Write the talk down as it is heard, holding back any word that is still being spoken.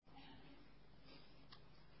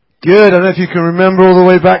Good. I don't know if you can remember all the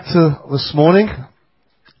way back to this morning,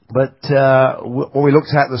 but what we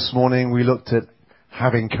looked at this morning, we looked at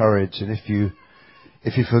having courage. And if you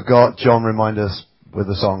forgot, John reminded us with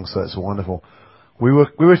the song, so it's wonderful. We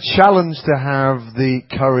were challenged to have the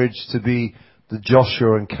courage to be the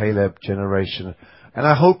Joshua and Caleb generation. And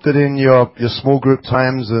I hope that in your small group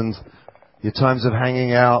times and your times of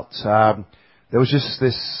hanging out, there was just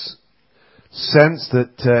this sense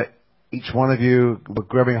that each one of you were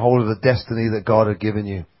grabbing hold of the destiny that God had given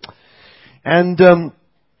you. And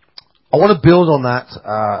I want to build on that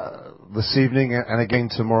this evening and again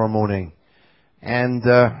tomorrow morning. And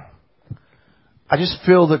I just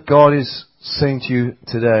feel that God is saying to you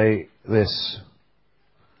today this: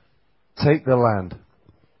 take the land.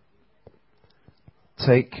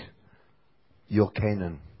 Take your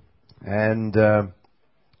Canaan. And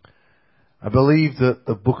I believe that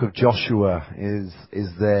the book of Joshua is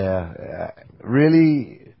there.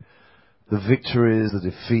 Really, the victories, the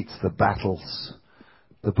defeats, the battles.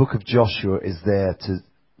 The book of Joshua is there to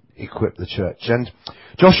equip the church. And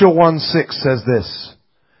Joshua 1:6 says this: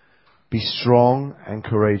 be strong and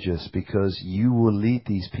courageous, because you will lead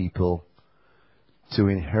these people to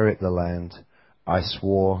inherit the land I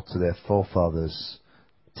swore to their forefathers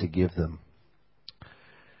to give them.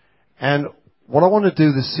 And what I want to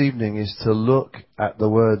do this evening is to look at the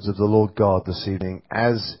words of the Lord God this evening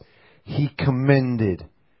as He commended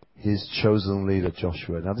His chosen leader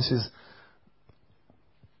Joshua. Now, this is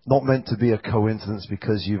not meant to be a coincidence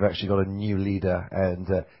because you've actually got a new leader and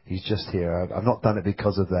he's just here. I've not done it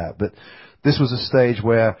because of that. But this was a stage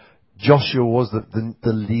where Joshua was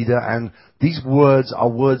the leader, and these words are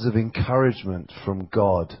words of encouragement from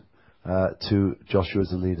God to Joshua as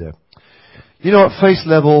the leader. You know, at face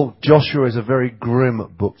level, Joshua is a very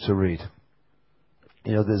grim book to read.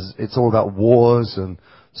 You know, it's all about wars and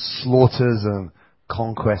slaughters and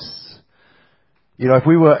conquests. You know, if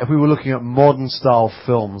we were looking at modern style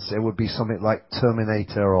films, it would be something like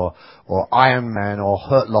Terminator or Iron Man or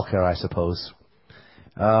Hurt Locker, I suppose.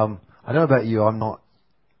 I don't know about you, I'm not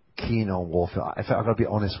keen on warfare. In fact, I've got to be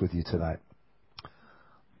honest with you tonight.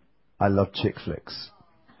 I love chick flicks.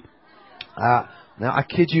 Now, I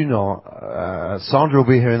kid you not, Sandra will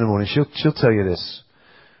be here in the morning. She'll tell you this.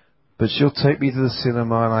 But she'll take me to the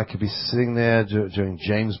cinema and I could be sitting there during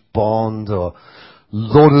James Bond or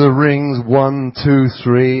Lord of the Rings 1, 2,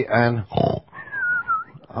 3, and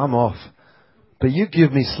I'm off. But you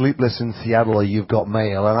give me Sleepless in Seattle or You've Got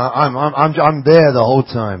Mail, and I'm there the whole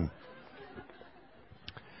time.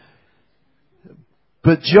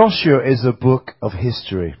 But Joshua is a book of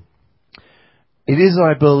history. It is,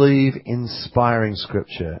 I believe, inspiring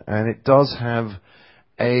scripture, and it does have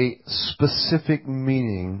a specific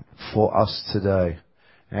meaning for us today.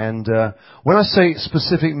 And when I say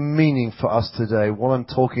specific meaning for us today, what I'm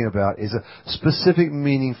talking about is a specific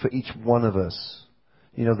meaning for each one of us.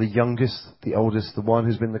 You know, the youngest, the oldest, the one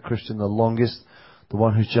who's been the Christian the longest, the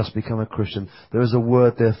one who's just become a Christian. There is a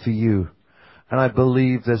word there for you. And I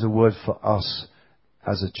believe there's a word for us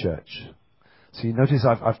as a church. So you notice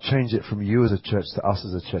I've changed it from you as a church to us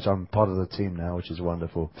as a church. I'm part of the team now, which is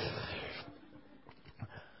wonderful.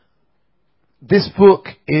 This book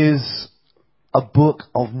is a book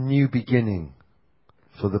of new beginning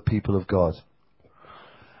for the people of God.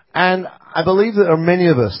 And I believe that there are many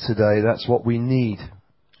of us today, that's what we need,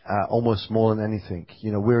 almost more than anything.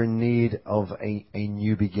 You know, we're in need of a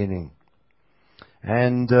new beginning.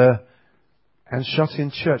 And Shut In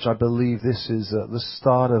Church, I believe this is the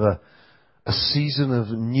start of a season of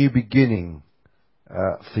new beginning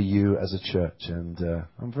for you as a church. And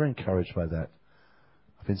I'm very encouraged by that.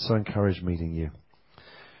 I've been so encouraged meeting you.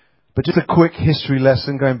 But just a quick history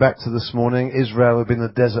lesson going back to this morning. Israel had been in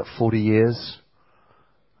the desert 40 years.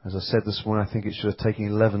 As I said this morning, I think it should have taken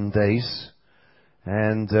 11 days.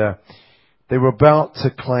 And they were about to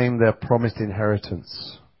claim their promised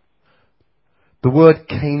inheritance. The word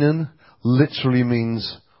Canaan literally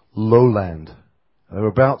means lowland. They were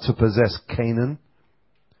about to possess Canaan.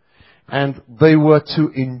 And they were to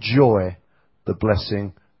enjoy the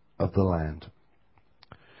blessing of the land.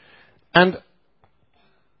 And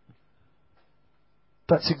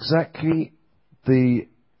that's exactly the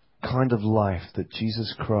kind of life that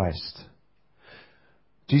Jesus Christ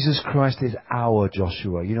is our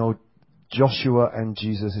Joshua. You know, Joshua and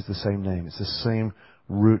Jesus is the same name. It's the same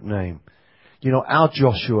root name. You know, our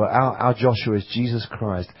Joshua is Jesus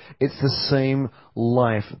Christ. It's the same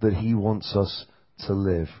life that He wants us to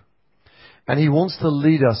live. And He wants to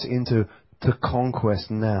lead us into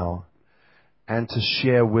conquest now and to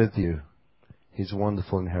share with you His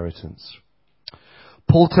wonderful inheritance.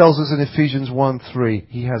 Paul tells us in Ephesians 1:3,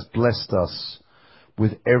 He has blessed us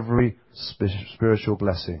with every spiritual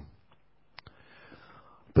blessing.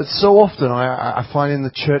 But so often I find in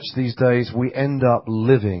the church these days we end up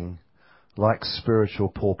living like spiritual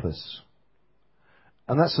paupers.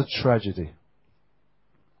 And that's a tragedy.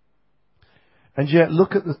 And yet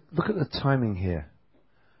look at the timing here.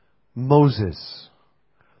 Moses,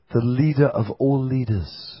 the leader of all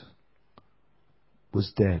leaders,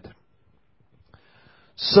 was dead.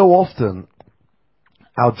 So often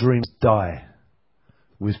our dreams die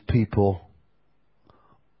with people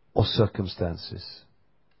or circumstances.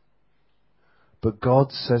 But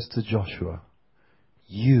God says to Joshua,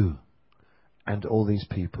 you and all these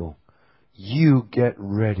people, you get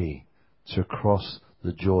ready to cross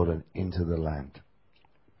the Jordan into the land.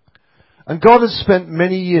 And God has spent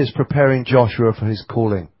many years preparing Joshua for his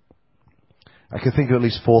calling. I can think of at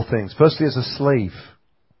least 4 things. Firstly, as a slave.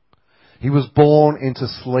 He was born into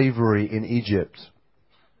slavery in Egypt.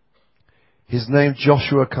 His name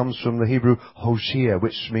Joshua comes from the Hebrew Hoshea,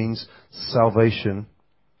 which means salvation.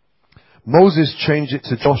 Moses changed it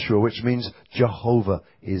to Joshua, which means Jehovah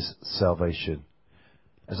is salvation.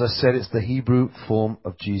 As I said, it's the Hebrew form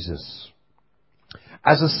of Jesus.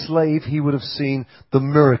 As a slave, he would have seen the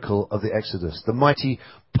miracle of the Exodus, the mighty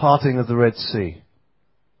parting of the Red Sea.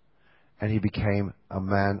 And he became a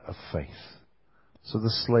man of faith. So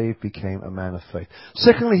the slave became a man of faith.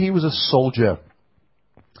 Secondly, he was a soldier.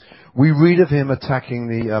 We read of him attacking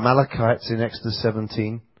the Amalekites in Exodus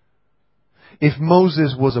 17. If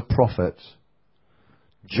Moses was a prophet,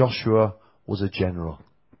 Joshua was a general.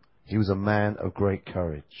 He was a man of great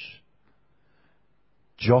courage.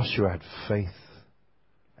 Joshua had faith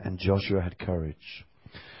and Joshua had courage.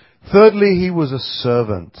 Thirdly, he was a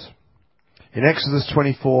servant. In Exodus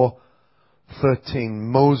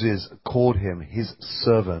 24:13, Moses called him his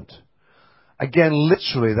servant. Again,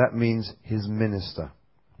 literally, that means his minister.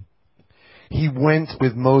 He went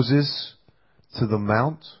with Moses to the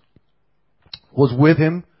mount, was with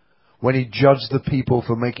him when he judged the people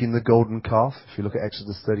for making the golden calf, if you look at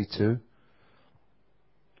Exodus 32.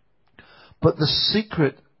 But the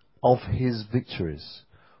secret of his victories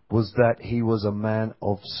was that he was a man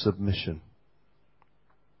of submission.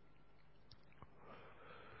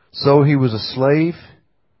 So he was a slave,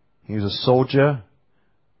 he was a soldier,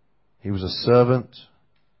 he was a servant.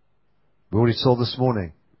 We already saw this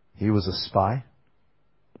morning, he was a spy.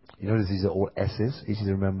 You notice these are all S's, easy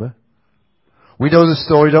to remember. We know the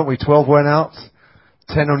story, don't we? 12 went out,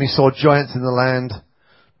 10 only saw giants in the land,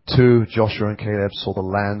 2, Joshua and Caleb, saw the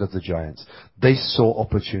land of the giants. They saw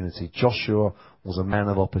opportunity. Joshua was a man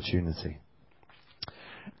of opportunity.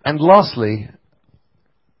 And lastly,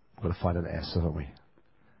 we've got to find an S, haven't we?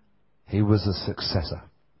 He was a successor.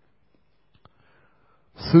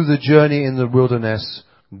 Through the journey in the wilderness,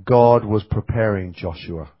 God was preparing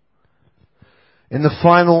Joshua. In the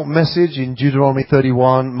final message in Deuteronomy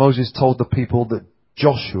 31, Moses told the people that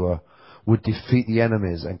Joshua would defeat the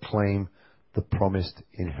enemies and claim the promised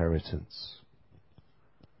inheritance.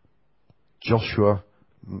 Joshua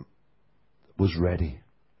was ready.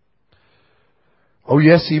 Oh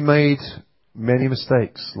yes, he made many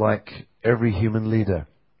mistakes, like every human leader.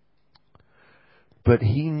 But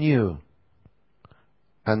he knew,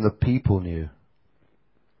 and the people knew,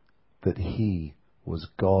 that he was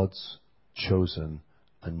God's chosen,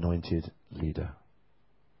 anointed leader.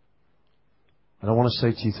 And I want to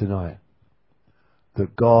say to you tonight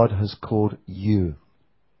that God has called you.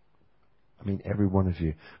 I mean every one of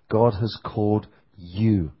you. God has called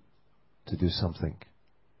you to do something.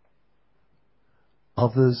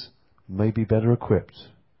 Others may be better equipped.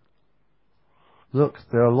 Look,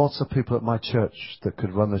 there are lots of people at my church that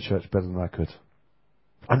could run the church better than I could.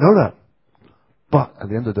 I know that. But at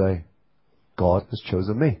the end of the day, God has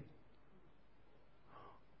chosen me.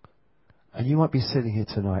 And you might be sitting here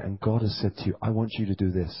tonight and God has said to you, I want you to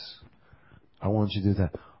do this. I want you to do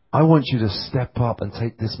that. I want you to step up and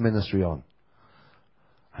take this ministry on.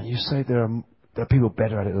 And you say there are people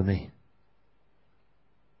better at it than me.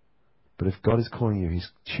 But if God is calling you, He's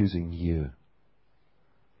choosing you.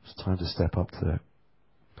 It's time to step up to it.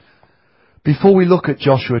 Before we look at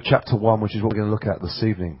Joshua chapter 1, which is what we're going to look at this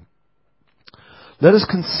evening, let us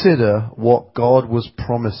consider what God was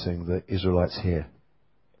promising the Israelites here.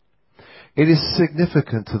 It is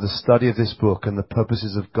significant to the study of this book and the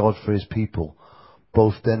purposes of God for His people,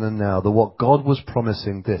 both then and now, that what God was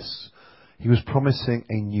promising this. He was promising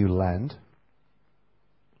a new land.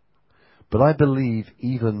 But I believe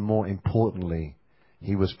even more importantly,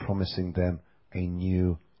 He was promising them a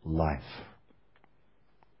new life.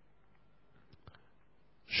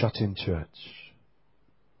 Shut in church.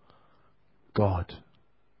 God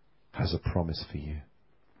has a promise for you.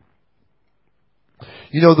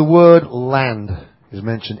 You know, the word land is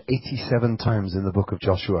mentioned 87 times in the book of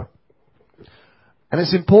Joshua. And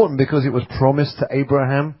it's important because it was promised to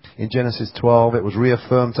Abraham in Genesis 12. It was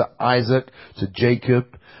reaffirmed to Isaac, to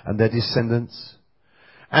Jacob, and their descendants.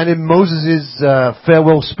 And in Moses'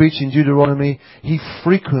 farewell speech in Deuteronomy, he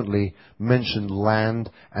frequently mentioned land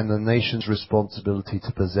and the nation's responsibility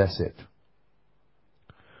to possess it.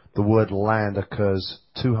 The word land occurs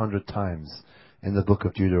 200 times in the book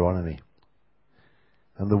of Deuteronomy.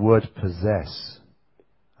 And the word possess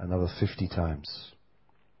another 50 times.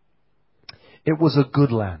 It was a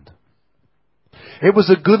good land. It was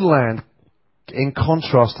a good land in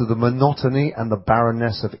contrast to the monotony and the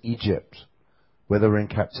barrenness of Egypt, where they were in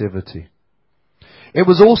captivity. It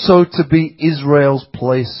was also to be Israel's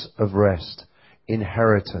place of rest,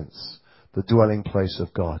 inheritance, the dwelling place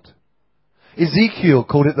of God. Ezekiel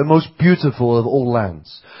called it the most beautiful of all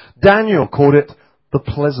lands. Daniel called it the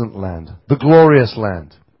pleasant land, the glorious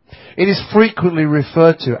land. It is frequently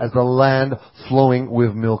referred to as the land flowing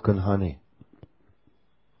with milk and honey.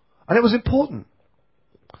 And it was important.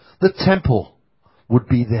 The temple would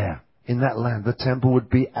be there in that land. The temple would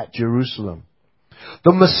be at Jerusalem.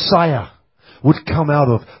 The Messiah would come out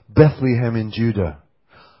of Bethlehem in Judah.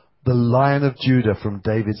 The Lion of Judah from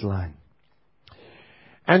David's line.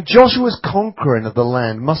 And Joshua's conquering of the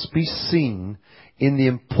land must be seen in the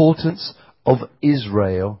importance of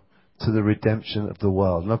Israel to the redemption of the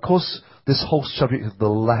world. And of course, this whole subject of the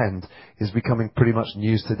land is becoming pretty much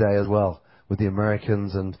news today as well, with the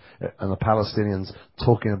Americans and the Palestinians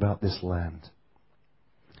talking about this land.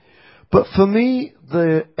 But for me,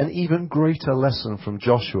 an even greater lesson from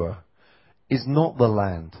Joshua is not the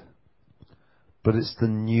land, but it's the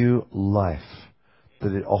new life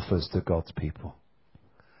that it offers to God's people.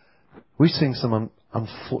 We sing some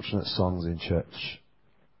unfortunate songs in church.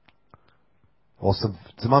 Or some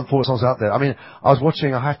unfortunate songs out there. I mean, I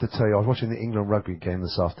have to tell you, I was watching the England rugby game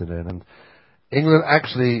this afternoon, and England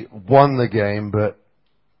actually won the game, but,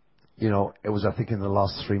 it was, I think, in the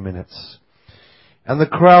last 3 minutes. And the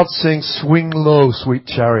crowd sing, "Swing Low, Sweet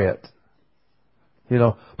Chariot."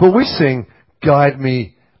 But we sing, "Guide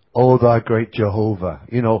me, O thy great Jehovah."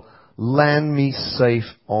 Land me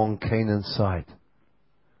safe on Canaan's side.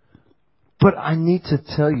 But I need to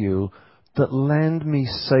tell you that land me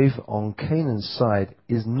safe on Canaan's side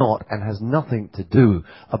is not and has nothing to do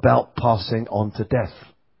about passing on to death.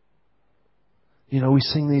 We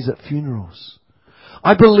sing these at funerals.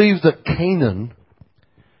 I believe that Canaan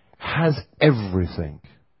has everything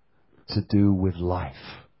to do with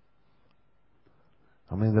life.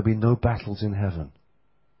 There'll be no battles in heaven.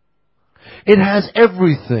 It has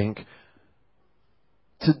everything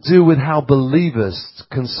to do with how believers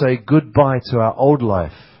can say goodbye to our old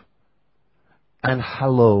life and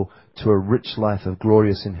hello to a rich life of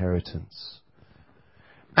glorious inheritance.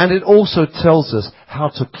 And it also tells us how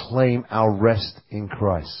to claim our rest in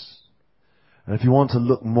Christ. And if you want to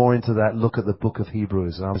look more into that, look at the book of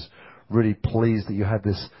Hebrews. And I was really pleased that you had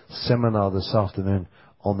this seminar this afternoon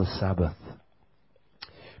on the Sabbath.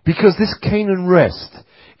 Because this Canaan rest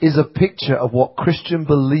is a picture of what Christian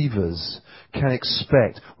believers can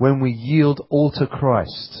expect when we yield all to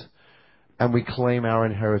Christ and we claim our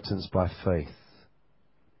inheritance by faith.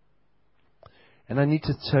 And I need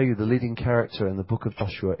to tell you, the leading character in the book of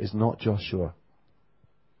Joshua is not Joshua,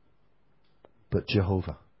 but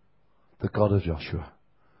Jehovah, the God of Joshua,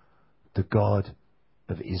 the God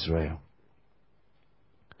of Israel.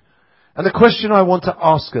 And the question I want to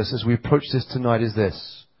ask us as we approach this tonight is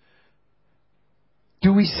this: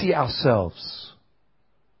 do we see ourselves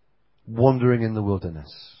wandering in the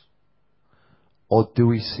wilderness? Or do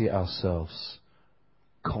we see ourselves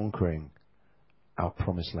conquering our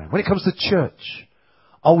promised land? When it comes to church,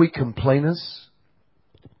 are we complainers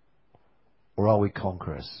or are we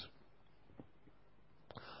conquerors?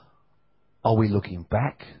 Are we looking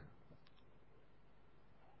back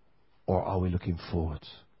or are we looking forward?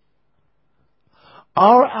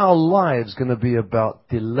 Are our lives going to be about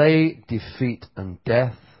delay, defeat, and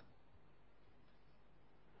death?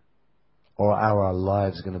 Or are our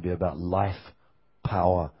lives going to be about life,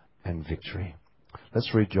 power, and victory?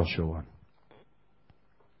 Let's read Joshua 1.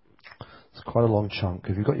 It's quite a long chunk.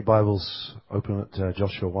 If you've got your Bibles, open at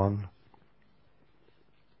Joshua 1.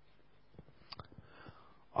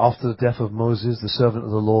 After the death of Moses, the servant of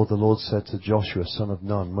the Lord said to Joshua, son of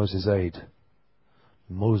Nun, Moses' aide,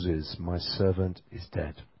 Moses, my servant, is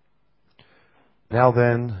dead. Now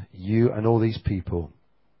then, you and all these people,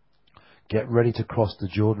 get ready to cross the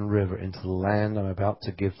Jordan River into the land I'm about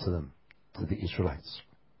to give to them, to the Israelites.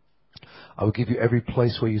 I will give you every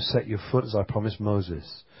place where you set your foot, as I promised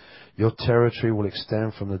Moses. Your territory will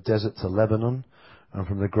extend from the desert to Lebanon, and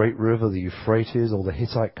from the great river, the Euphrates, or the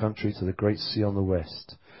Hittite country to the great sea on the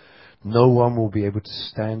west. No one will be able to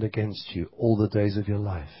stand against you all the days of your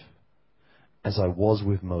life. As I was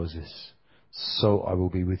with Moses, so I will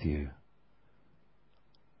be with you.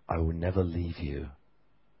 I will never leave you,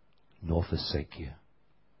 nor forsake you.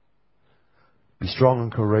 Be strong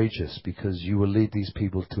and courageous, because you will lead these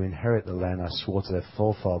people to inherit the land I swore to their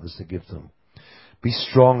forefathers to give them. Be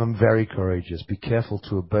strong and very courageous. Be careful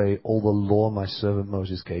to obey all the law my servant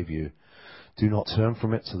Moses gave you. Do not turn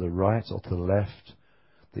from it to the right or to the left,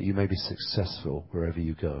 that you may be successful wherever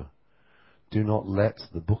you go. Do not let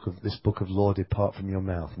this book of law depart from your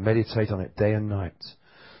mouth. Meditate on it day and night,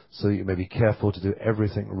 so that you may be careful to do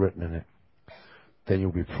everything written in it. Then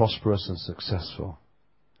you'll be prosperous and successful.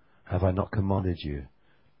 Have I not commanded you?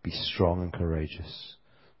 Be strong and courageous.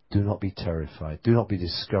 Do not be terrified. Do not be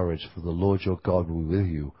discouraged, for the Lord your God will be with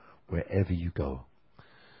you wherever you go.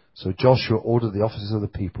 So Joshua ordered the officers of the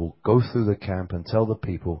people, go through the camp and tell the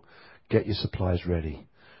people, get your supplies ready.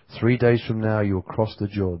 3 days from now you will cross the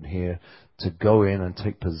Jordan here to go in and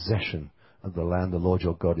take possession of the land the Lord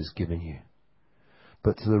your God is giving you.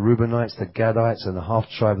 But to the Reubenites, the Gadites, and the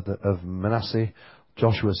half-tribe of Manasseh,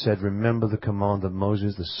 Joshua said, remember the command that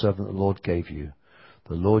Moses, the servant of the Lord, gave you.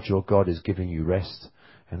 The Lord your God is giving you rest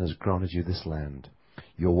and has granted you this land.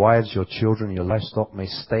 Your wives, your children, your livestock may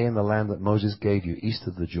stay in the land that Moses gave you east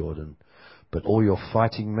of the Jordan. But all your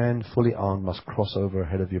fighting men, fully armed, must cross over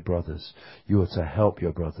ahead of your brothers. You are to help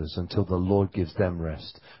your brothers until the Lord gives them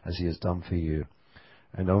rest, as he has done for you.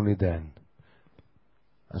 And only then,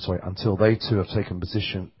 until they too have taken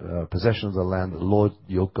possession of the land that the Lord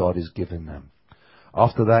your God is giving them.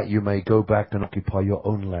 After that you may go back and occupy your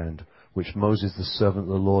own land, which Moses the servant of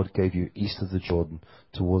the Lord gave you east of the Jordan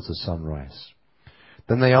towards the sunrise.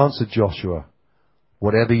 Then they answered Joshua,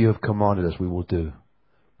 whatever you have commanded us we will do.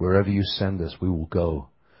 Wherever you send us we will go.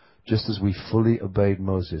 Just as we fully obeyed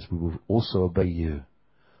Moses, we will also obey you.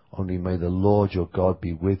 Only may the Lord your God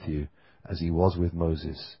be with you as he was with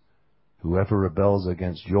Moses. Whoever rebels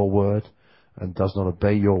against your word and does not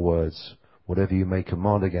obey your words, whatever you may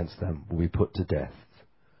command against them will be put to death.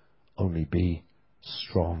 Only be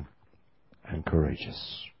strong and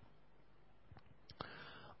courageous.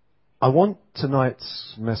 I want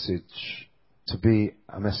tonight's message to be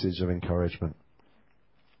a message of encouragement.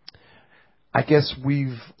 I guess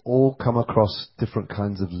we've all come across different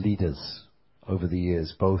kinds of leaders over the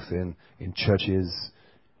years, both in churches,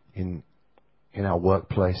 in our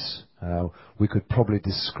workplace. We could probably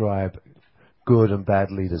describe good and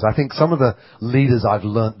bad leaders. I think some of the leaders I've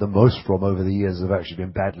learnt the most from over the years have actually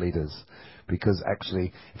been bad leaders. Because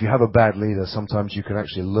actually, if you have a bad leader, sometimes you can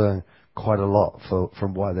actually learn quite a lot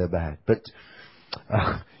from why they're bad. But,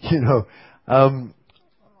 I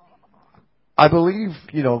believe,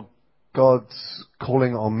 God's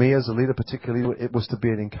calling on me as a leader, particularly, it was to be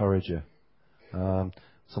an encourager.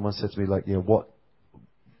 Someone said to me,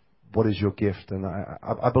 what is your gift? And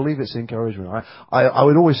I believe it's encouragement. I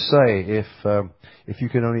would always say if you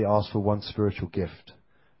can only ask for one spiritual gift,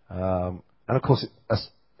 and of course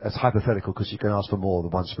that's hypothetical because you can ask for more than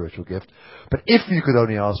one spiritual gift. But if you could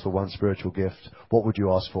only ask for one spiritual gift, what would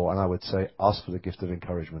you ask for? And I would say ask for the gift of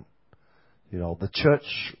encouragement. The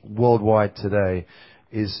church worldwide today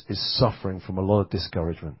is suffering from a lot of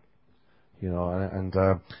discouragement. So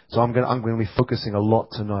I'm going to be focusing a lot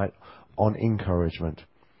tonight on encouragement.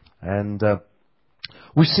 And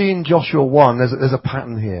we see in Joshua 1, there's a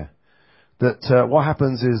pattern here. That what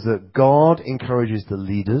happens is that God encourages the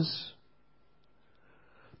leaders.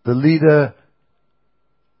 The leader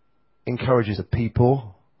encourages the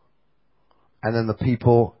people. And then the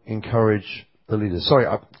people encourage the leaders. Sorry,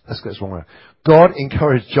 let's get this wrong. God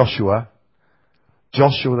encouraged Joshua.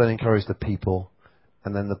 Joshua then encouraged the people.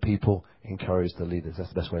 And then the people encouraged the leaders. That's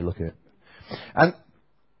the best way to look at it. And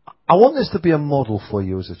I want this to be a model for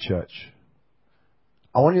you as a church.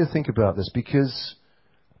 I want you to think about this because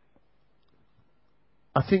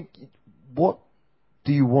I think, what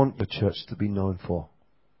do you want your church to be known for?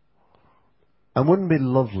 And wouldn't it be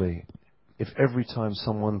lovely if every time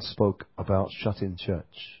someone spoke about Shut-in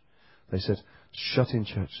Church, they said, Shut-in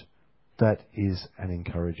Church, that is an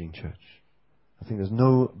encouraging church. I think there's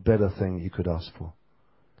no better thing you could ask for.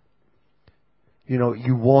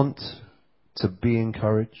 You want to be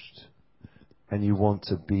encouraged, and you want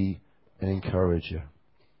to be an encourager.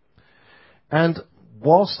 And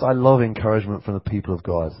whilst I love encouragement from the people of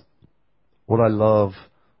God, what I love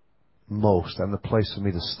most, and the place for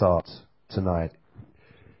me to start tonight,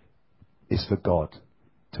 is for God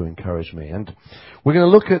to encourage me. And we're going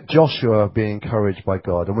to look at Joshua being encouraged by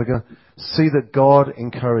God, and we're going to see that God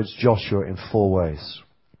encouraged Joshua in 4 ways.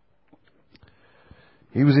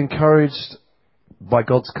 He was encouraged by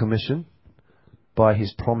God's commission, by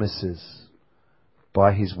His promises,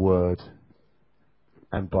 by His word,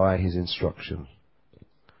 and by His instruction.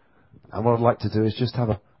 And what I'd like to do is just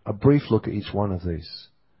have a brief look at each one of these.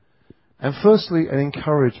 And firstly, an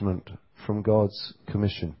encouragement from God's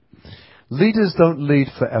commission. Leaders don't lead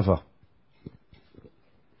forever.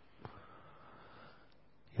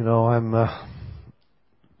 You know, I'm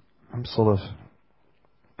sort of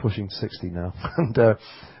pushing 60 now, and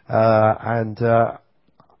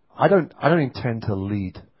I don't intend to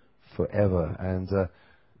lead forever. And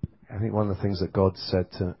I think one of the things that God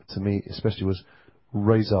said to me, especially, was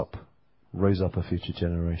raise up a future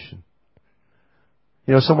generation.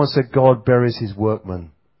 You know, someone said God buries His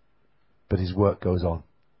workmen, but His work goes on.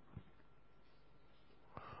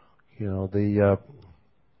 You know, the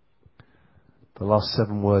last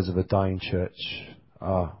 7 words of a dying church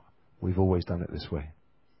are, we've always done it this way.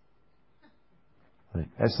 Right?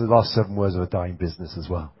 That's the last 7 words of a dying business as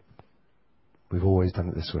well. We've always done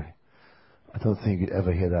it this way. I don't think you'd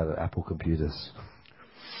ever hear that at Apple Computers.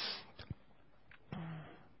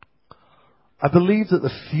 I believe that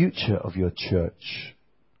the future of your church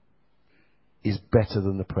is better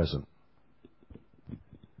than the present.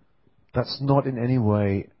 That's not in any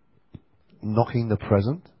way knocking the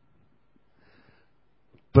present,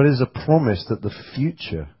 but is a promise that the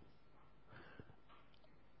future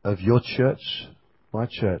of your church, my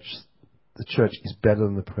church, the church, is better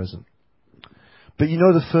than the present. But you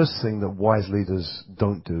know, the first thing that wise leaders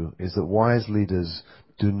don't do is that wise leaders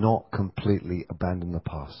do not completely abandon the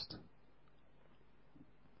past.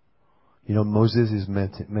 You know, Moses is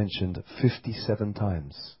mentioned 57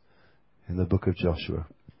 times in the book of Joshua.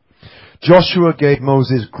 Joshua gave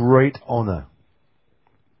Moses great honor,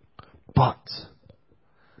 but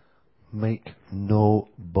make no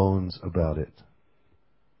bones about it,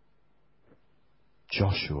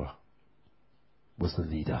 Joshua was the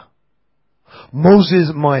leader.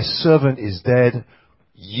 Moses, my servant, is dead.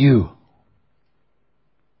 You.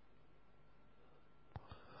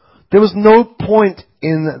 There was no point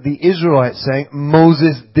in the Israelites saying,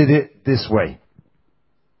 Moses did it this way.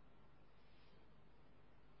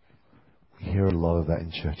 We hear a lot of that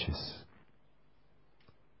in churches.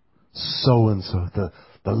 So and so,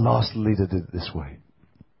 the last leader did it this way.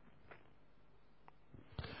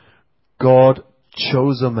 God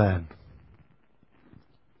chose a man,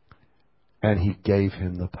 and He gave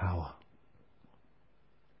him the power.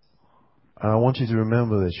 And I want you to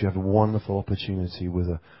remember this. You have a wonderful opportunity with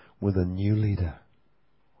a new leader.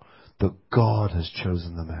 That God has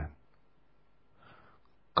chosen the man.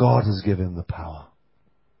 God has given him the power.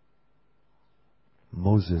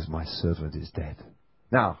 Moses, my servant, is dead.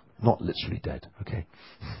 Now, not literally dead, okay?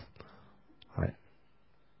 Right?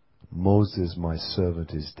 Moses, my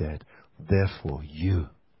servant, is dead. Therefore, you.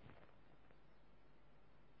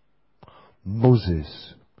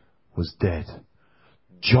 Moses was dead.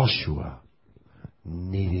 Joshua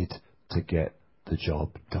needed to get the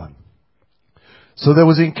job done. So there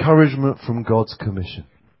was encouragement from God's commission.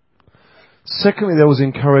 Secondly, there was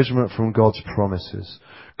encouragement from God's promises.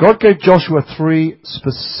 God gave Joshua 3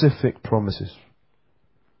 specific promises.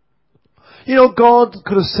 You know, God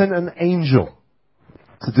could have sent an angel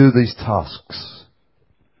to do these tasks.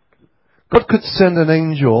 God could send an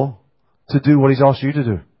angel to do what He's asked you to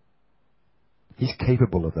do. He's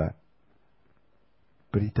capable of that.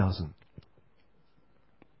 But He doesn't.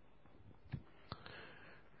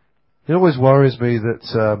 It always worries me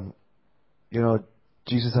that,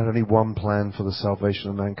 Jesus had only one plan for the salvation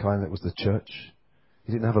of mankind. That was the church.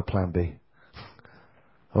 He didn't have a plan B.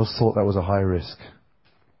 I always thought that was a high risk.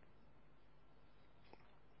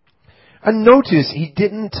 And notice, He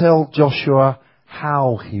didn't tell Joshua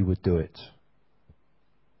how He would do it.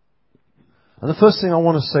 And the first thing I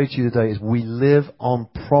want to say to you today is we live on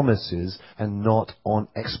promises and not on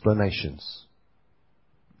explanations.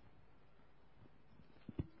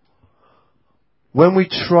 When we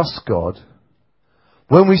trust God,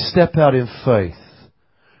 when we step out in faith,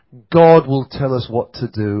 God will tell us what to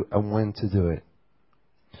do and when to do it.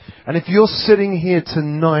 And if you're sitting here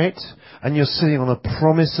tonight and you're sitting on a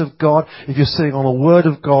promise of God, if you're sitting on a word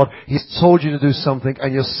of God, He's told you to do something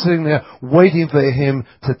and you're sitting there waiting for Him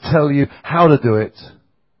to tell you how to do it,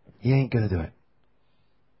 He ain't going to do it.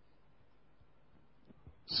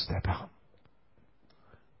 Step out.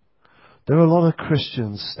 There are a lot of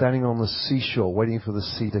Christians standing on the seashore waiting for the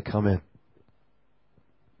sea to come in.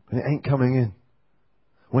 And it ain't coming in.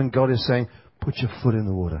 When God is saying, put your foot in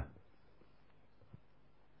the water.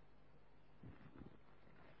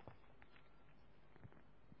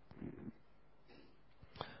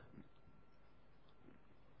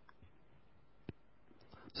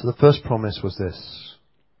 So the first promise was this,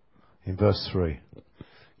 in verse 3.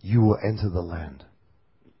 You will enter the land.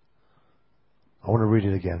 I want to read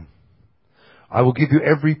it again. I will give you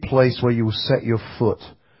every place where you will set your foot,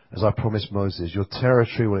 as I promised Moses. Your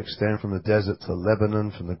territory will extend from the desert to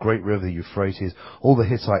Lebanon, from the great river the Euphrates, all the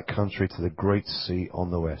Hittite country to the great sea on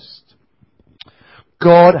the west.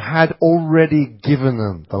 God had already given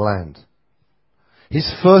them the land.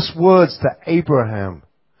 His first words to Abraham,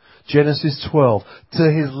 Genesis 12,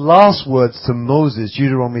 to his last words to Moses,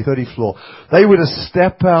 Deuteronomy 34, they were to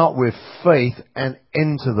step out with faith and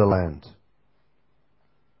enter the land.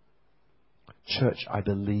 Church, I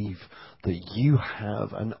believe that you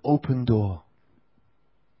have an open door.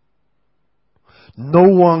 No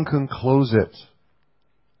one can close it.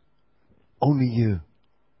 Only you.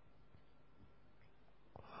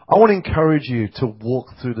 I want to encourage you to walk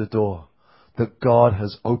through the door that God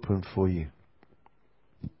has opened for you.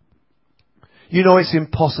 You know, it's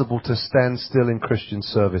impossible to stand still in Christian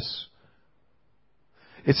service.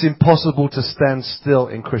 It's impossible to stand still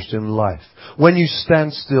in Christian life. When you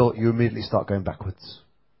stand still, you immediately start going backwards.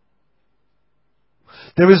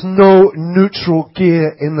 There is no neutral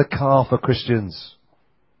gear in the car for Christians.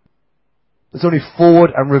 There's only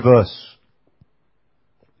forward and reverse.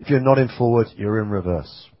 If you're not in forward, you're in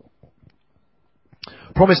reverse.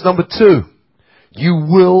 Promise number 2. You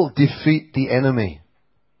will defeat the enemy.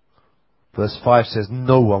 Verse 5 says,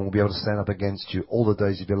 no one will be able to stand up against you all the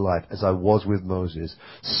days of your life. As I was with Moses,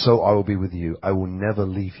 so I will be with you. I will never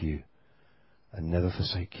leave you and never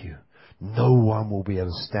forsake you. No one will be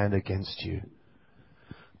able to stand against you.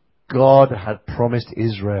 God had promised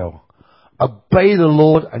Israel, obey the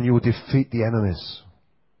Lord and you will defeat the enemies.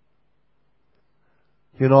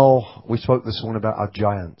 You know, we spoke this morning about our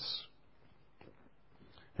giants.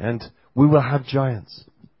 And we will have giants.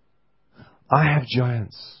 I have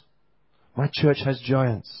giants. My church has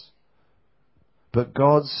giants. But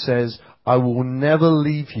God says, I will never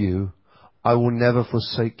leave you. I will never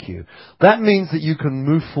forsake you. That means that you can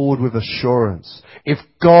move forward with assurance. If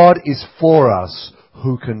God is for us,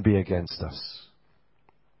 who can be against us?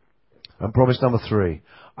 And promise number 3,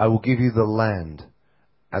 I will give you the land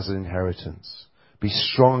as an inheritance. Be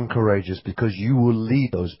strong and courageous because you will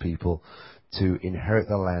lead those people to inherit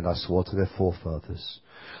the land I swore to their forefathers.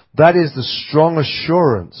 That is the strong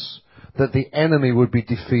assurance that the enemy would be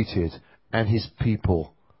defeated and his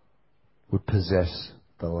people would possess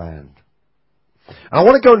the land. And I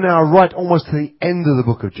want to go now right almost to the end of the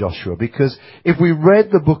book of Joshua, because if we read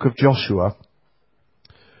the book of Joshua,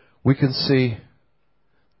 we can see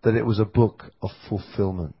that it was a book of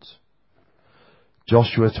fulfillment.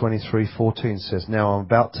 Joshua 23:14 says, now I'm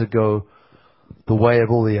about to go the way of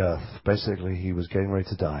all the earth. Basically, he was getting ready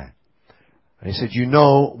to die. And he said, you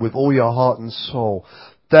know with all your heart and soul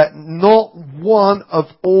that not one of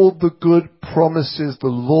all the good promises the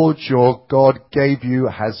Lord your God gave you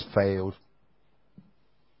has failed.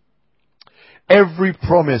 Every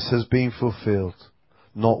promise has been fulfilled.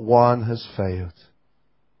 Not one has failed.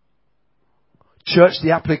 Church,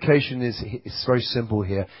 the application is very simple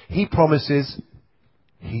here. He promises,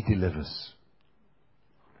 he delivers.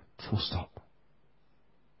 Full stop.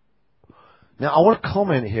 Now, I want to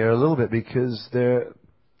comment here a little bit because there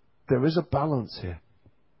is a balance here.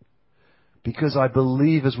 Because I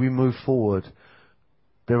believe as we move forward,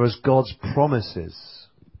 there is God's promises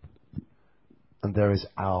and there is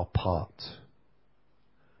our part.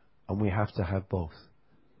 And we have to have both.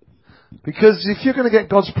 Because if you're going to get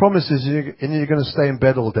God's promises and you're going to stay in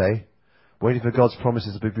bed all day, waiting for God's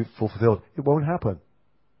promises to be fulfilled, it won't happen.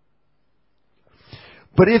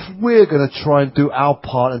 But if we're going to try and do our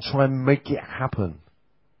part and try and make it happen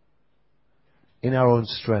in our own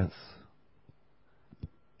strength,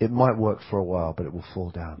 it might work for a while, but it will fall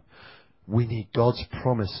down. We need God's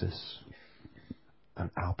promises and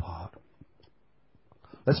our part.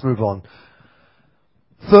 Let's move on.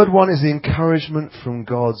 Third one is the encouragement from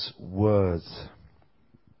God's words.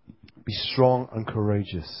 Be strong and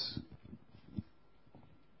courageous.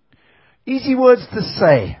 Easy words to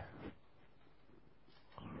say.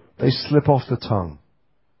 They slip off the tongue.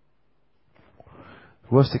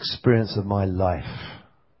 The worst experience of my life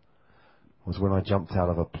was when I jumped out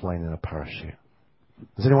of a plane in a parachute.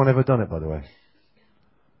 Has anyone ever done it, by the way?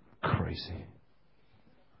 Crazy.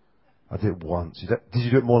 I did it once. Did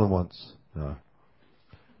you do it more than once? No.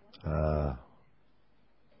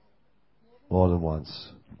 More than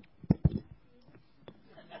once.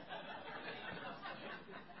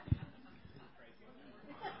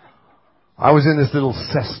 I was in this little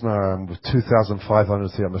Cessna with 2,500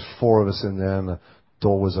 seats. There was 4 of us in there, and the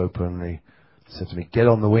door was open. And he said to me, "Get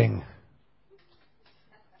on the wing."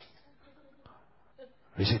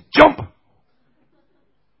 He said, jump!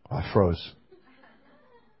 I froze.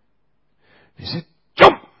 He said,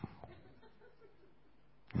 jump!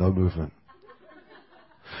 No movement.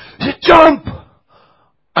 He said, jump!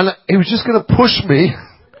 And he was just going to push me.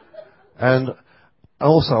 And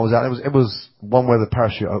also I was out. It was one where the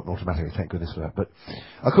parachute opened automatically. Thank goodness for that. But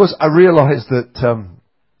of course I realized that,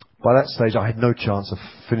 by that stage I had no chance of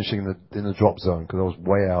finishing in the drop zone because I was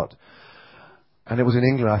way out. And it was in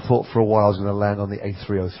England. I thought for a while I was going to land on the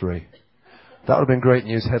A303. That would have been great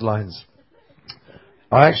news headlines.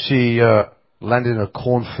 I actually landed in a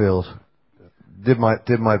cornfield, did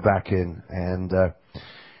my back in, and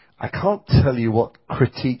I can't tell you what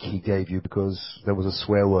critique he gave you because there was a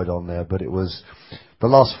swear word on there, but it was, the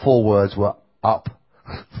last 4 words were up,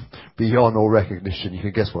 beyond all recognition. You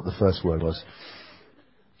can guess what the first word was.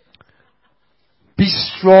 Be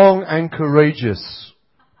strong and courageous.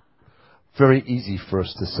 Very easy for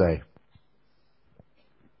us to say.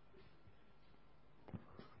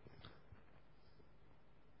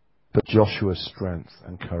 But Joshua's strength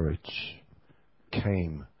and courage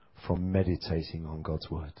came from meditating on God's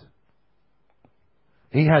Word.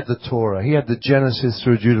 He had the Torah. He had the Genesis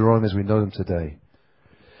through Deuteronomy as we know them today.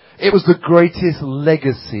 It was the greatest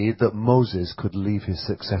legacy that Moses could leave his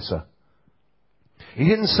successor. He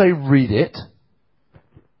didn't say read it.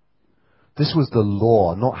 This was the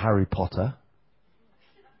law, not Harry Potter.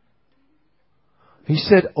 He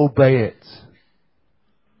said obey it.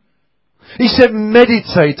 He said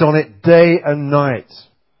meditate on it day and night.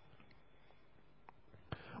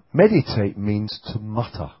 Meditate means to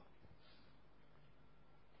mutter.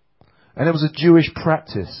 And it was a Jewish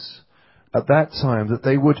practice at that time that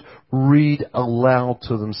they would read aloud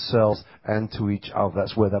to themselves and to each other.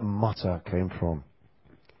 That's where that mutter came from.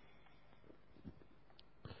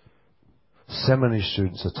 Seminary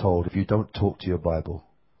students are told if you don't talk to your Bible,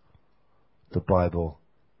 the Bible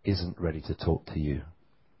isn't ready to talk to you.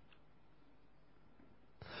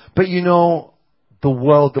 But you know, the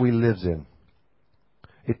world that we live in,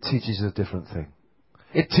 it teaches a different thing.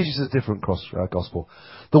 It teaches a different gospel.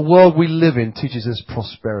 The world we live in teaches us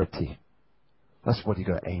prosperity. That's what you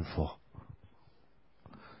got to aim for.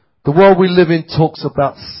 The world we live in talks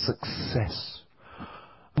about success.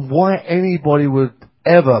 Why anybody would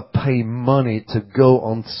ever pay money to go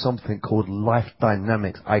on something called Life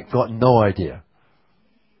Dynamics, I got no idea.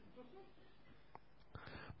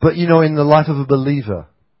 But you know, in the life of a believer,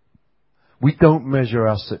 we don't measure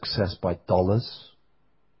our success by dollars,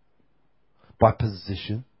 by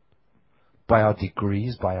position, by our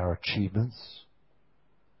degrees, by our achievements,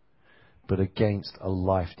 but against a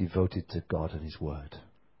life devoted to God and His Word.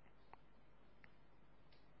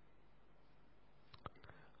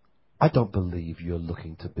 I don't believe you're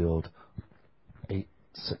looking to build a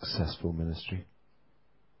successful ministry.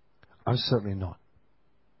 I'm certainly not.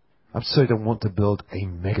 I certainly don't want to build a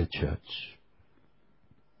mega church.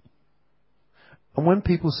 And when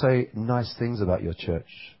people say nice things about your church,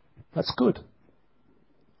 that's good.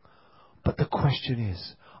 But the question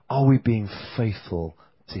is, are we being faithful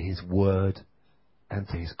to His Word and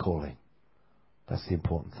to His calling? That's the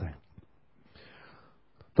important thing.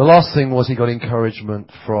 The last thing was he got encouragement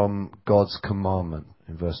from God's commandment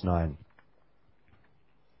in verse 9.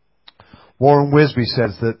 Warren Wisby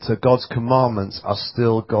says that God's commandments are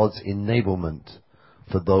still God's enablement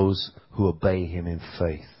for those who obey Him in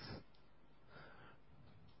faith.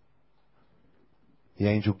 The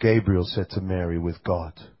angel Gabriel said to Mary, with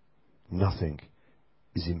God, nothing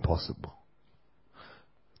is impossible.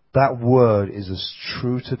 That word is as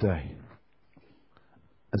true today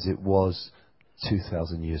as it was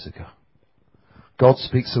 2,000 years ago. God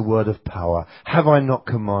speaks a word of power. Have I not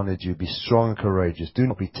commanded you? Be strong and courageous. Do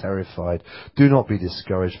not be terrified. Do not be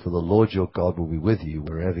discouraged, for the Lord your God will be with you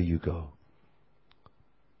wherever you go.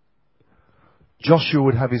 Joshua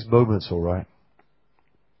would have his moments, all right.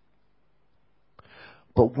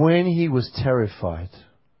 But when he was terrified,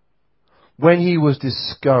 when he was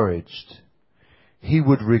discouraged, he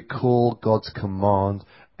would recall God's command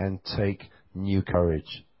and take new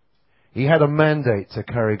courage. He had a mandate to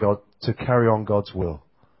carry on God's will.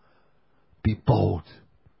 Be bold.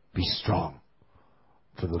 Be strong.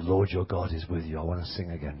 For the Lord your God is with you. I want to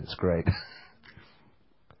sing again. It's great.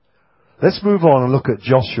 Let's move on and look at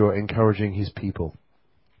Joshua encouraging his people.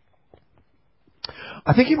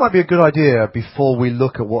 I think it might be a good idea, before we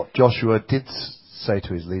look at what Joshua did say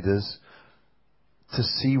to his leaders, to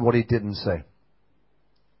see what he didn't say.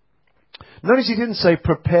 Notice he didn't say,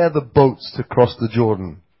 prepare the boats to cross the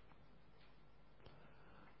Jordan.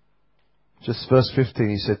 Just verse 15,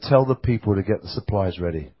 he said, tell the people to get the supplies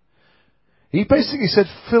ready. He basically said,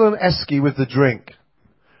 fill an esky with the drink.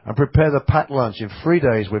 and prepare the packed lunch. In 3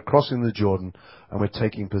 days, we're crossing the Jordan and we're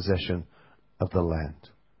taking possession of the land.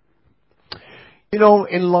 You know,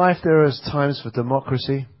 in life there is times for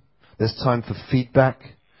democracy. There's time for feedback.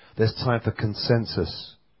 There's time for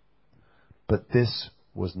consensus. But this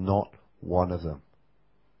was not one of them.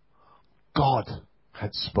 God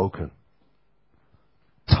had spoken.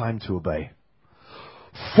 Time to obey.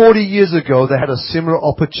 40 years ago, they had a similar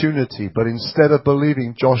opportunity, but instead of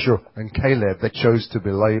believing Joshua and Caleb, they chose to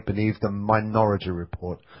believe the minority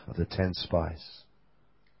report of the 10 spies.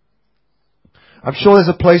 I'm sure there's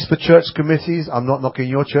a place for church committees. I'm not knocking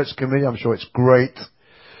your church committee. I'm sure it's great.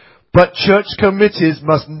 But church committees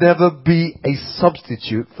must never be a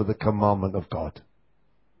substitute for the commandment of God.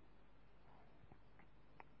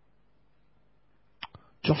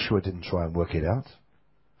 Joshua didn't try and work it out.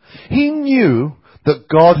 He knew that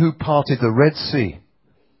God who parted the Red Sea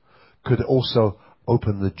could also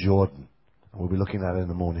open the Jordan. We'll be looking at it in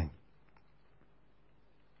the morning.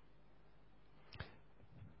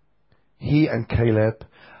 He and Caleb,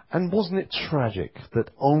 and wasn't it tragic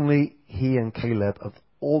that only he and Caleb, of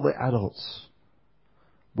all the adults,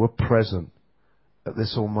 were present at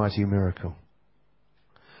this almighty miracle?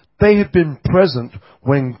 They had been present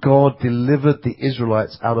when God delivered the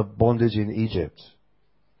Israelites out of bondage in Egypt.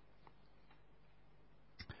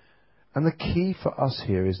 And the key for us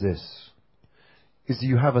here is this, is that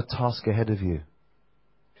you have a task ahead of you.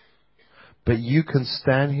 But you can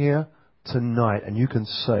stand here tonight and you can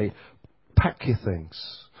say, pack your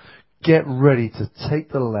things. Get ready to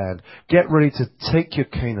take the land. Get ready to take your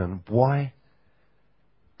Canaan. Why?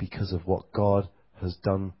 Because of what God has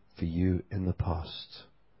done for you in the past.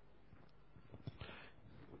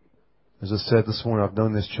 As I said this morning, I've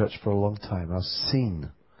known this church for a long time. I've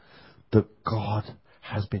seen that God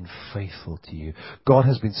has been faithful to you. God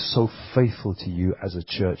has been so faithful to you as a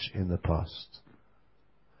church in the past.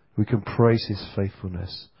 We can praise His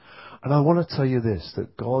faithfulness. And I want to tell you this,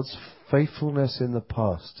 that God's faithfulness in the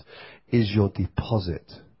past is your deposit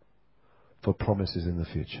for promises in the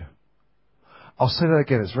future. I'll say that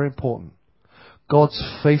again, it's very important. God's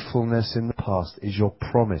faithfulness in the past is your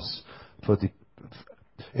promise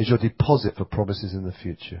is your deposit for promises in the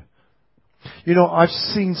future. You know, I've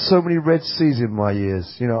seen so many Red Seas in my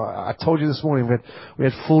years. You know, I told you this morning we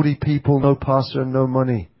had 40 people, no pastor and no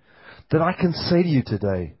money. That I can say to you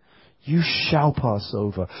today, you shall pass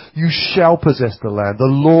over. You shall possess the land. The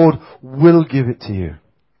Lord will give it to you.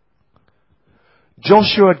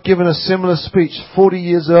 Joshua had given a similar speech 40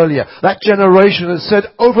 years earlier. That generation had said,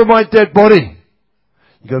 over my dead body.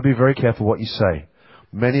 You've got to be very careful what you say.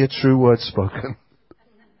 Many a true word spoken.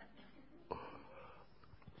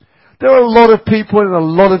 There are a lot of people in a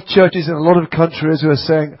lot of churches in a lot of countries who are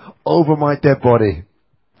saying, over my dead body.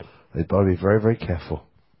 They've got to be very, very careful.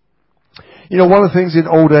 You know, one of the things in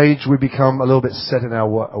old age, we become a little bit set in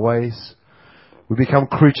our ways. We become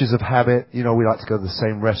creatures of habit. You know, we like to go to the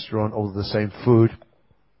same restaurant, order the same food.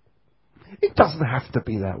 It doesn't have to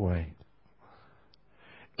be that way.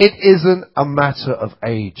 It isn't a matter of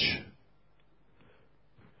age.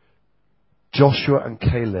 Joshua and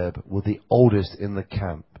Caleb were the oldest in the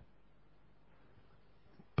camp,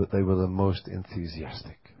 but they were the most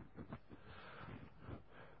enthusiastic.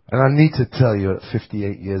 And I need to tell you, at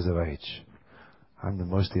 58 years of age, I'm the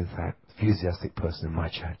most enthusiastic person in my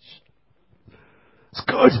church. It's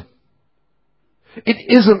good. It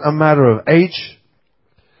isn't a matter of age.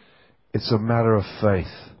 It's a matter of faith.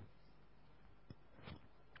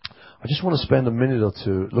 I just want to spend a minute or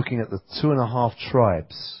two looking at the 2.5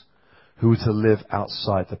 tribes who were to live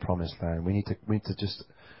outside the promised land. We need to just...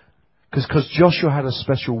 Because Joshua had a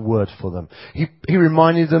special word for them. He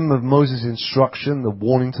reminded them of Moses' instruction, the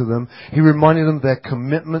warning to them. He reminded them of their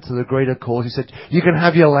commitment to the greater cause. He said, you can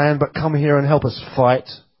have your land, but come here and help us fight.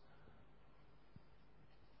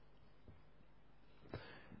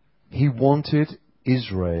 He wanted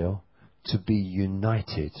Israel to be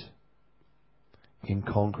united in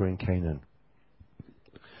conquering Canaan.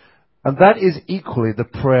 And that is equally the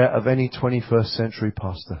prayer of any 21st century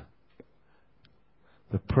pastor.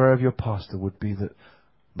 The prayer of your pastor would be that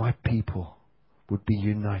my people would be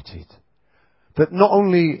united. That not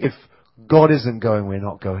only if God isn't going, we're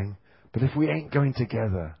not going, but if we ain't going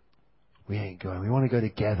together, we ain't going. We want to go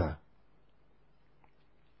together.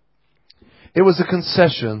 It was a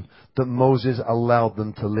concession that Moses allowed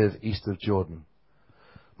them to live east of Jordan.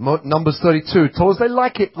 Numbers 32 told us they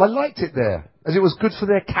liked it there, as it was good for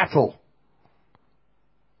their cattle.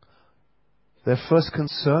 Their first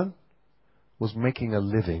concern was making a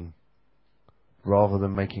living rather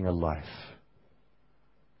than making a life.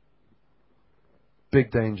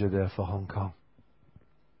 Big danger there for Hong Kong.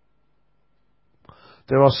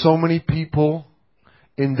 There are so many people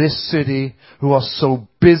in this city who are so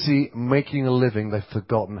busy making a living, they've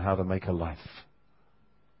forgotten how to make a life.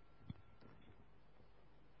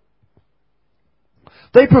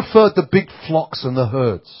 They preferred the big flocks and the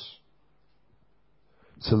herds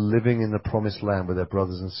to living in the promised land with their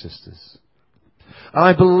brothers and sisters. And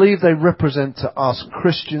I believe they represent to us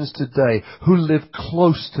Christians today who live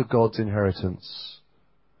close to God's inheritance.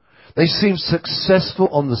 They seem successful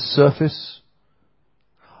on the surface,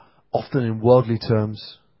 often in worldly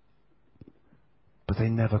terms, but they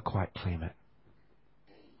never quite claim it.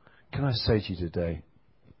 Can I say to you today,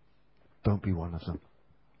 don't be one of them.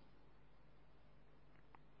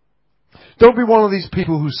 Don't be one of these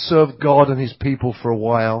people who serve God and His people for a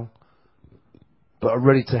while, but are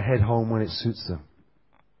ready to head home when it suits them.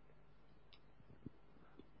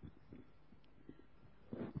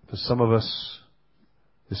 For some of us,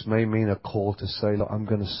 this may mean a call to say, look, I'm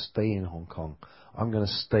going to stay in Hong Kong. I'm going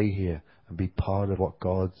to stay here and be part of what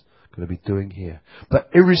God's going to be doing here. But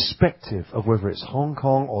irrespective of whether it's Hong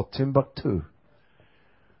Kong or Timbuktu,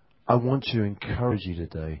 I want to encourage you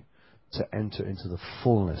today to enter into the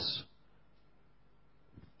fullness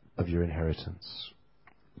of your inheritance.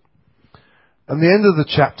 And the end of the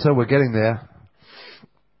chapter, we're getting there,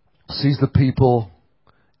 sees the people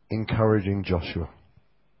encouraging Joshua.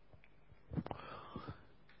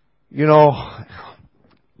 You know,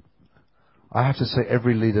 I have to say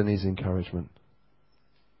every leader needs encouragement.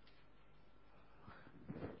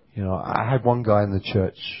 You know, I had one guy in the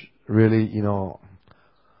church, really, you know,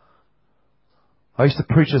 I used to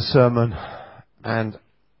preach a sermon, and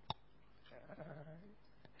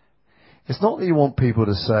it's not that you want people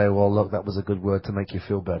to say, well, look, that was a good word to make you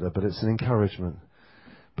feel better, but it's an encouragement.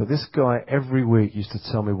 But this guy every week used to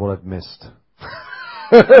tell me what I'd missed.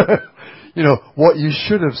 You know, what you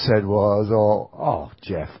should have said was, oh,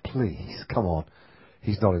 Jeff, please, come on.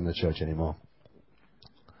 He's not in the church anymore.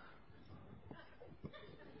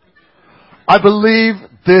 I believe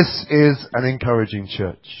this is an encouraging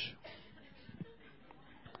church.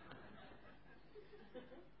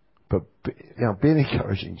 But, you know, be an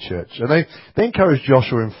encouraging church. And they encouraged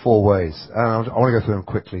Joshua in 4 ways. And I want to go through them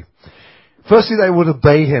quickly. Firstly, they would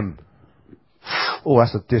obey him. Oh,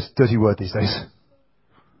 that's a dirty word these days.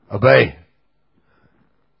 Obey.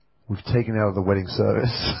 We've taken out of the wedding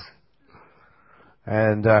service.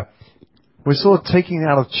 And we're sort of taking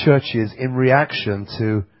out of churches in reaction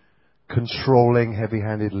to controlling,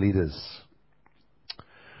 heavy-handed leaders.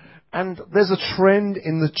 And there's a trend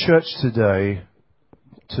in the church today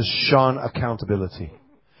to shun accountability.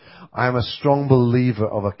 I am a strong believer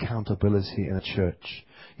of accountability in a church.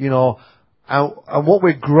 You know, and what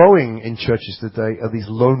we're growing in churches today are these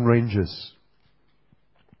lone rangers.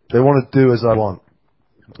 They want to do as I want.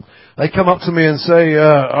 They come up to me and say,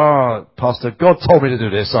 Pastor, God told me to do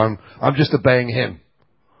this. I'm just obeying Him.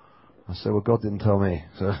 I say, well, God didn't tell me.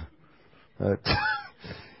 So,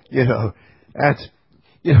 you know,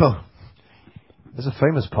 there's a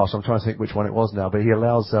famous pastor, I'm trying to think which one it was now, but he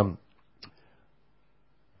allows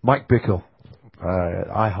Mike Bickle at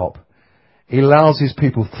IHOP. He allows his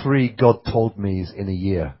people 3 God told me's in a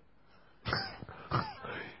year.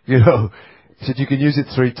 You know, he said you can use it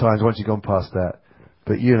 3 times once you've gone past that.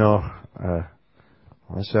 But you know,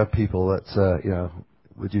 I used to have people that you know,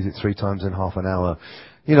 would use it 3 times in half an hour.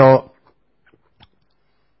 You know,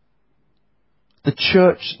 the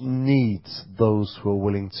church needs those who are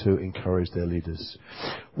willing to encourage their leaders.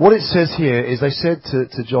 What it says here is they said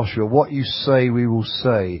to Joshua, what you say we will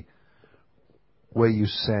say, where you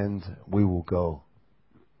send we will go.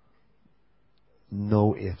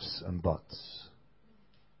 No ifs and buts.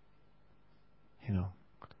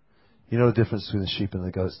 You know the difference between the sheep and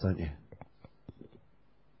the goats, don't you?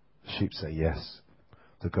 The sheep say yes.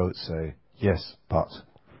 The goats say yes, but.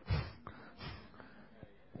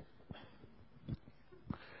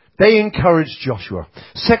 They encouraged Joshua.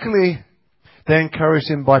 Secondly, they encouraged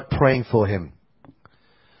him by praying for him.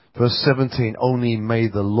 Verse 17, only may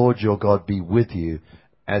the Lord your God be with you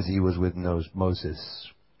as He was with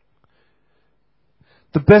Moses.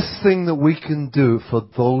 The best thing that we can do for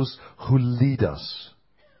those who lead us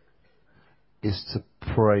is to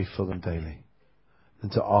pray for them daily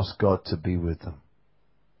and to ask God to be with them.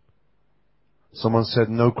 Someone said,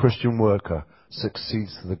 no Christian worker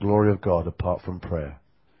succeeds to the glory of God apart from prayer.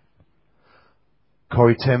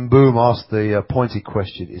 Corrie ten Boom asked the pointed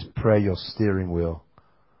question, is prayer your steering wheel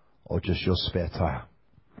or just your spare tire?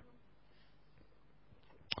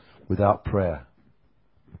 Without prayer,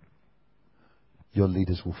 your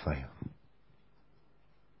leaders will fail.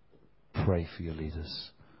 Pray for your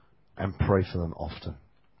leaders and pray for them often.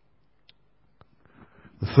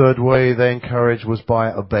 The third way they encouraged was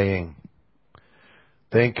by obeying.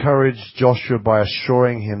 They encouraged Joshua by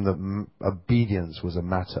assuring him that obedience was a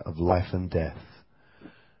matter of life and death.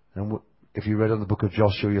 And if you read on the book of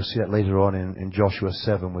Joshua, you'll see that later on in Joshua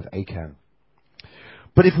 7 with Achan.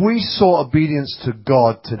 But if we saw obedience to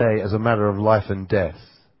God today as a matter of life and death,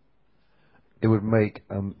 it would make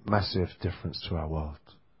a massive difference to our world.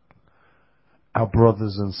 Our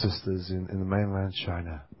brothers and sisters in the mainland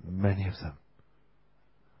China, many of them,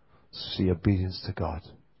 see obedience to God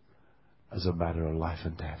as a matter of life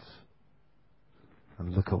and death.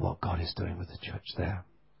 And look at what God is doing with the church there.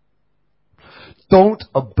 Don't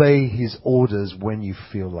obey His orders when you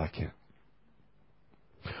feel like it.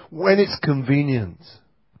 When it's convenient.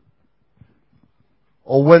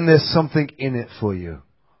 Or when there's something in it for you.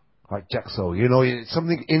 Like Jackson, it's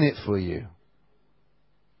something in it for you.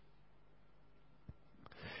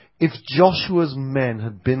 If Joshua's men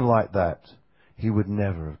had been like that, he would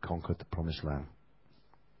never have conquered the promised land.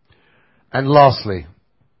 And lastly,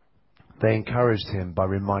 they encouraged him by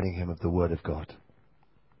reminding him of the word of God.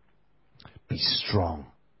 Be strong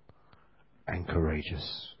and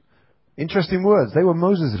courageous. Interesting words. They were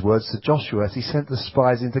Moses' words to Joshua as he sent the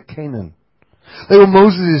spies into Canaan. They were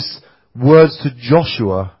Moses' words to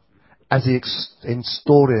Joshua as he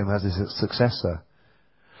installed him as his successor.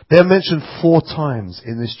 They are mentioned 4 times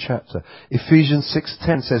in this chapter. Ephesians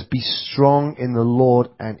 6:10 says, be strong in the Lord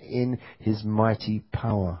and in His mighty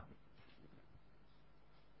power.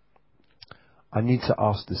 I need to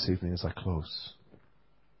ask this evening as I close.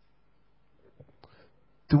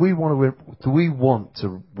 Do we want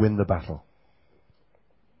to win the battle?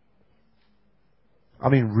 I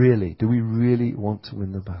mean, really, do we really want to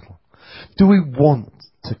win the battle? Do we want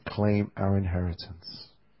to claim our inheritance?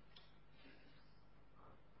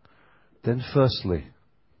 Then firstly,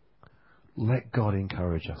 let God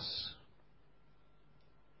encourage us.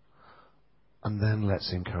 And then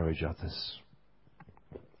let's encourage others.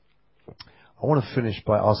 I want to finish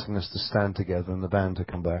by asking us to stand together and the band to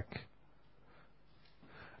come back.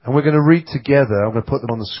 And we're going to read together, I'm going to put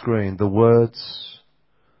them on the screen, the words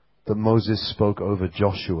that Moses spoke over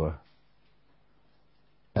Joshua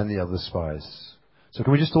and the other spies. So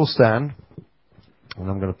can we just all stand? And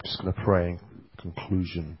I'm just going to pray in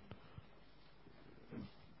conclusion.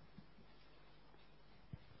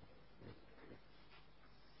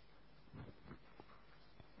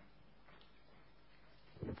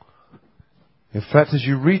 In fact, as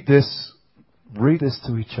you read this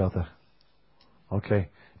to each other. Okay?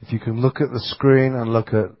 If you can look at the screen and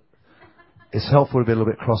it's helpful to be a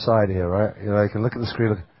little bit cross-eyed here, right? You can look at the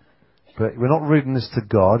screen, but we're not reading this to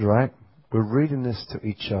God, right? We're reading this to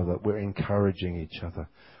each other. We're encouraging each other.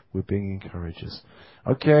 We're being encouragers.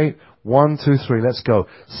 Okay? 1, 2, 3, let's go.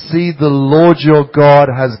 See, the Lord your God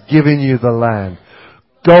has given you the land.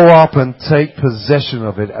 Go up and take possession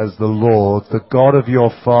of it as the Lord, the God of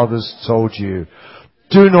your fathers, told you.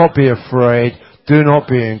 Do not be afraid. Do not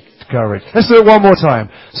be encouraged. Let's do it one more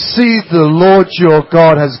time. See, the Lord your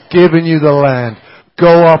God has given you the land.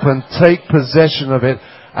 Go up and take possession of it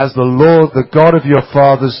as the Lord, the God of your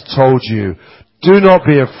fathers, told you. Do not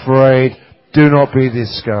be afraid. Do not be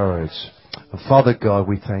discouraged. And Father God,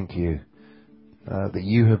 we thank you that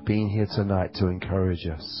you have been here tonight to encourage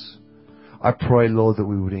us. I pray, Lord, that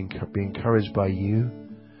we would be encouraged by you,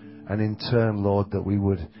 and in turn, Lord, that we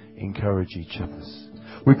would encourage each other.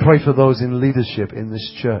 We pray for those in leadership in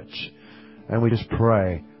this church, and we just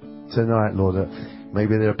pray tonight, Lord, that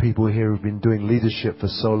maybe there are people here who've been doing leadership for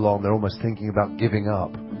so long, they're almost thinking about giving up.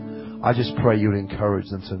 I just pray you would encourage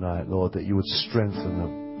them tonight, Lord, that you would strengthen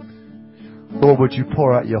them. Lord, would you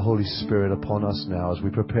pour out your Holy Spirit upon us now as we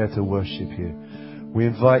prepare to worship you. We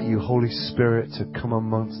invite you, Holy Spirit, to come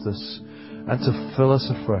amongst us and to fill us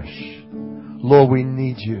afresh. Lord, we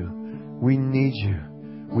need you. We need you.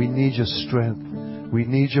 We need your strength. We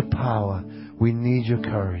need your power. We need your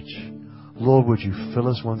courage. Lord, would you fill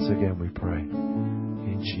us once again, we pray.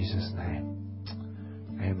 In Jesus' name.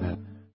 Amen.